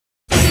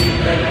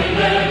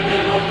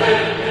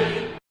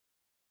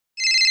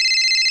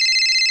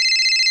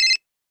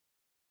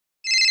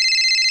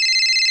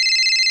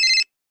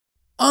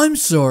I'm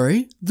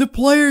sorry. The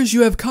players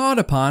you have caught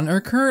upon are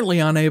currently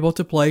unable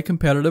to play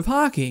competitive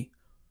hockey.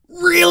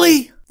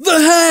 Really? The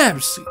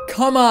Habs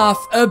come off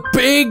a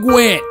big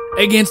win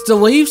against the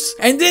Leafs,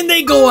 and then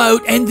they go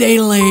out and they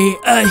lay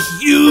a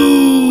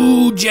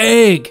huge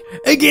egg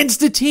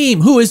against a team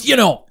who is,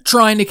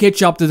 trying to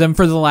catch up to them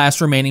for the last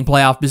remaining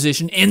playoff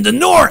position in the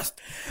North.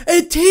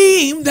 A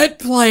team that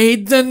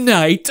played the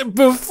night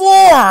before.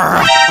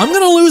 I'm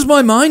gonna lose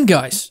my mind,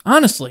 guys.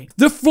 Honestly.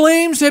 The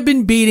Flames have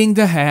been beating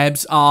the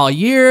Habs all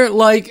year.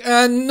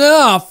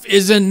 Enough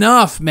is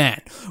enough,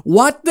 man.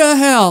 What the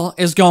hell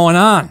is going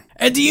on?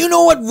 And do you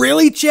know what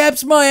really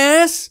chaps my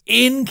ass?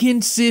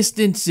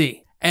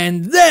 Inconsistency.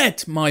 And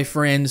that, my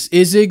friends,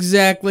 is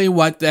exactly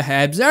what the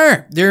Habs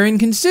are. They're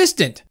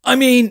inconsistent. I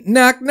mean,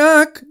 knock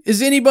knock.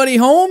 Is anybody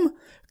home?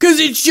 'Cause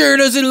it sure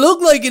doesn't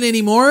look like it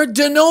anymore.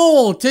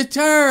 Denol,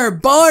 Tatar,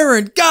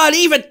 Byron, God,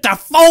 even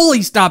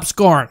Toffoli stopped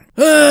scoring.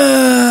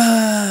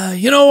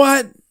 You know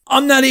what?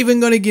 I'm not even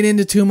going to get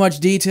into too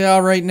much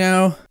detail right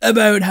now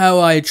about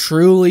how I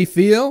truly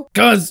feel.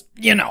 'Cause,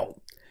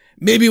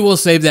 maybe we'll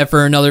save that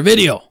for another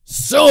video.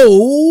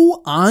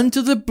 So, on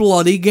to the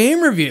bloody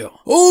game review.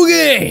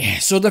 Okay,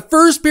 so the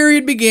first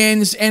period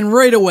begins, and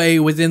right away,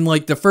 within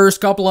the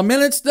first couple of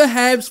minutes, the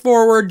Habs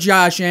forward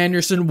Josh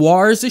Anderson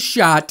wires a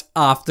shot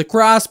off the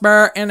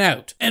crossbar and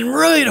out. And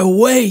right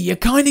away, you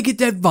kind of get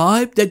that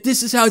vibe that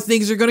this is how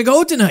things are going to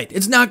go tonight.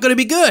 It's not going to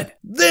be good.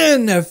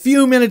 Then, a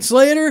few minutes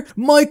later,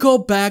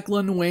 Mikael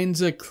Backlund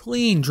wins a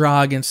clean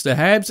draw against the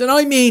Habs, and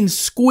I mean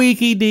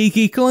squeaky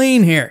deaky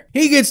clean here.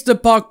 He gets the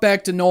puck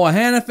back to Noah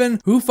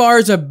Hannafin, who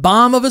fires a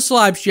bomb of a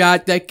slap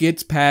shot that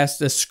gets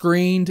past a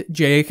screened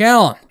Jake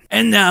Allen.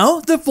 And now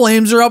the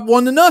Flames are up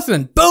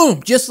 1-0.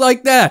 Boom, just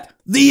like that.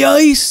 The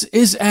ice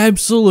is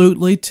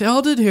absolutely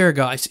tilted here,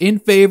 guys, in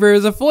favor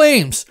of the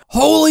Flames.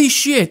 Holy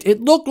shit,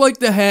 it looked like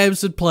the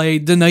Habs had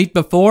played the night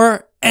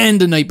before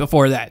and the night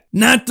before that.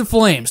 Not the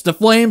Flames. The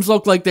Flames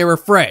looked like they were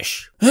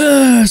fresh.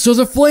 So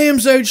the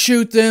Flames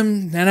outshoot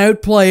them and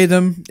outplay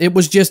them. It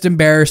was just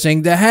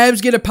embarrassing. The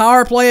Habs get a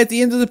power play at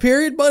the end of the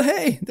period, but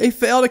hey, they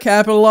fail to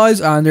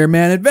capitalize on their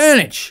man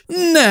advantage.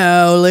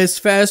 Now, let's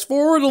fast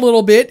forward a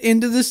little bit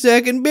into the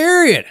second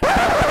period.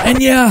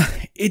 And yeah,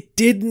 it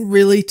didn't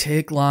really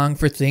take long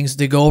for things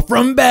to go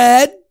from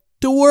bad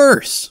to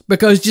worse,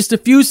 because just a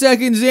few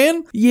seconds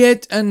in,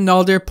 yet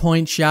another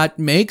point shot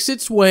makes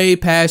its way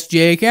past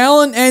Jake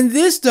Allen, and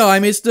this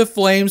time it's the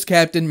Flames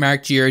captain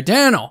Mark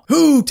Giordano,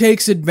 who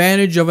takes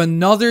advantage of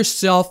another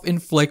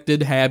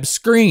self-inflicted Habs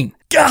screen.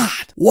 God,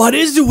 what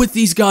is it with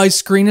these guys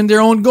screening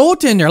their own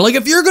goaltender?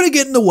 If you're gonna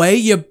get in the way,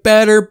 you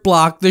better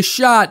block the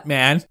shot,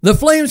 man. The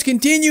Flames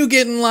continue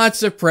getting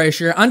lots of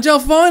pressure until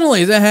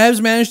finally the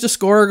Habs manage to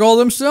score a goal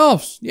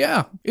themselves.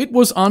 Yeah, it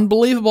was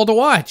unbelievable to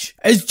watch.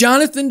 As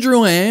Jonathan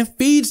Drouin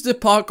feeds the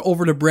puck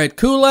over to Bret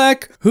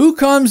Kulak, who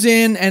comes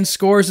in and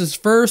scores his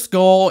first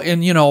goal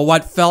in,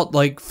 what felt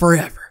like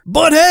forever.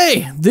 But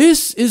hey,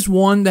 this is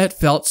one that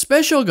felt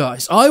special,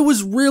 guys. I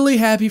was really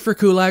happy for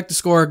Kulak to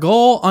score a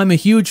goal. I'm a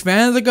huge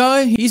fan of the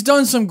guy. He's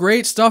done some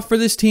great stuff for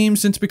this team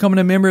since becoming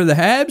a member of the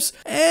Habs,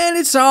 and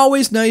it's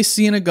always nice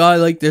seeing a guy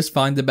like this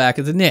find the back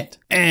of the net.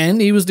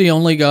 And he was the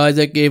only guy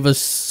that gave us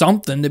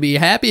something to be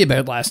happy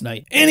about last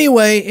night.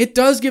 Anyway, it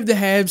does give the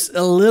Habs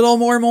a little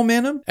more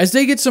momentum as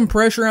they get some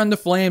pressure on the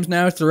Flames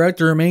now throughout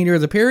the remainder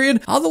of the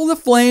period, although the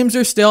Flames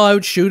are still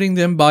out shooting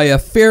them by a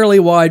fairly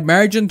wide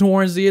margin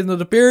towards the end of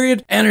the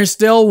period, and are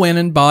still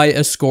winning by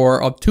a score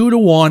of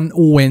 2-1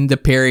 when the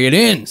period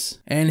ends.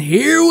 And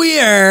here we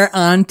are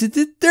on to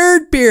the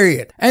third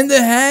period. And the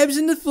Habs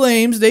and the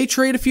Flames, they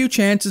trade a few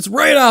chances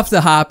right off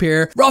the hop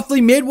here. Roughly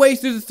midway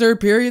through the third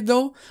period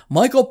though,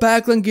 Mikael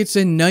Backlund gets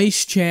a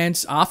nice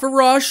chance off a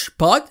rush,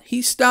 but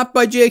he's stopped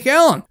by Jake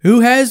Allen, who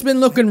has been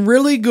looking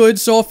really good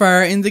so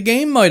far in the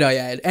game, might I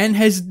add, and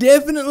has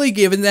definitely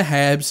given the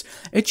Habs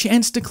a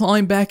chance to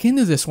climb back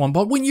into this one.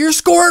 But when you're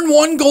scoring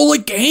one goal a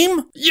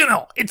game,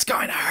 it's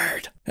kind of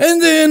hard.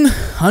 And then,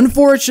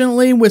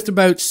 unfortunately, with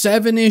about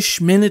 7-ish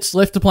minutes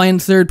left to play in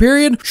the third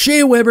period,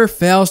 Shea Weber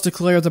fails to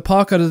clear the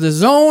puck out of the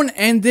zone,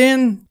 and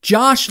then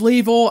Josh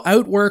Leivo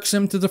outworks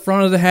him to the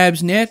front of the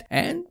Habs net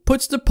and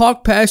puts the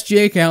puck past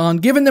Jake Allen,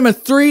 giving them a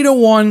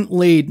 3-1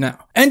 lead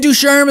now. And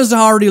Ducharme is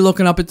already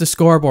looking up at the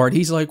scoreboard.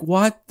 He's like,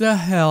 what the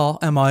hell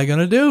am I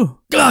gonna do?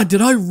 God,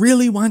 did I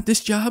really want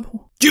this job?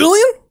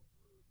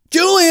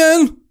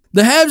 Julian?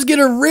 The Habs get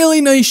a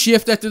really nice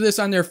shift after this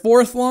on their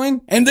fourth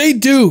line, and they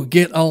do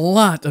get a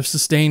lot of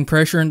sustained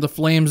pressure in the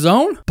Flames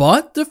zone,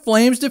 but the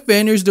Flames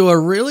defenders do a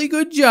really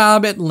good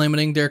job at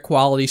limiting their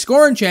quality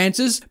scoring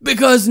chances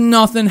because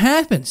nothing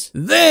happens.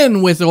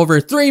 Then, with over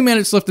 3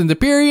 minutes left in the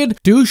period,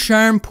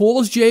 Ducharme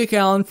pulls Jake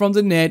Allen from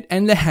the net,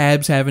 and the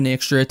Habs have an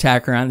extra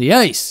attacker on the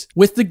ice.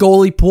 With the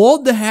goalie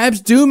pulled, the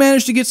Habs do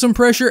manage to get some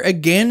pressure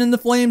again in the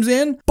Flames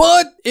end,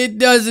 but it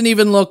doesn't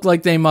even look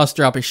like they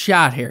muster up a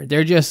shot here.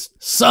 They're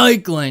just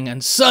cycling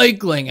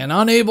and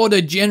unable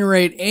to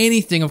generate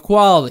anything of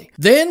quality.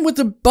 Then with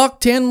the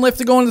 .10 left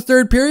to go in the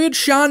third period,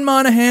 Sean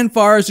Monahan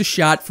fires a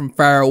shot from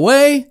far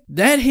away.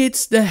 That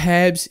hits the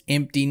Habs'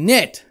 empty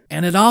net.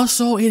 And it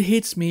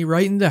hits me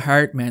right in the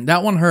heart, man.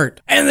 That one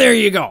hurt. And there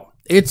you go.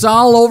 It's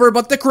all over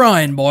but the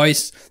crying,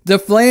 boys. The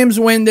Flames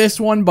win this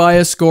one by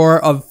a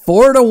score of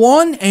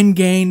 4-1 and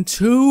gain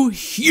 2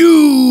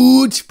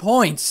 huge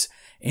points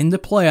in the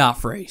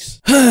playoff race.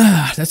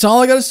 That's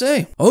all I gotta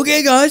say.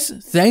 Okay, guys,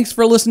 thanks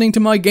for listening to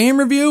my game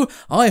review.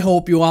 I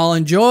hope you all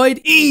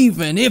enjoyed,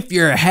 even if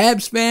you're a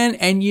Habs fan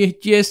and you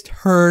just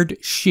heard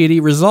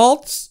shitty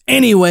results.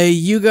 Anyway,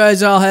 you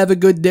guys all have a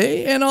good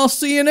day, and I'll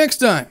see you next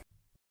time.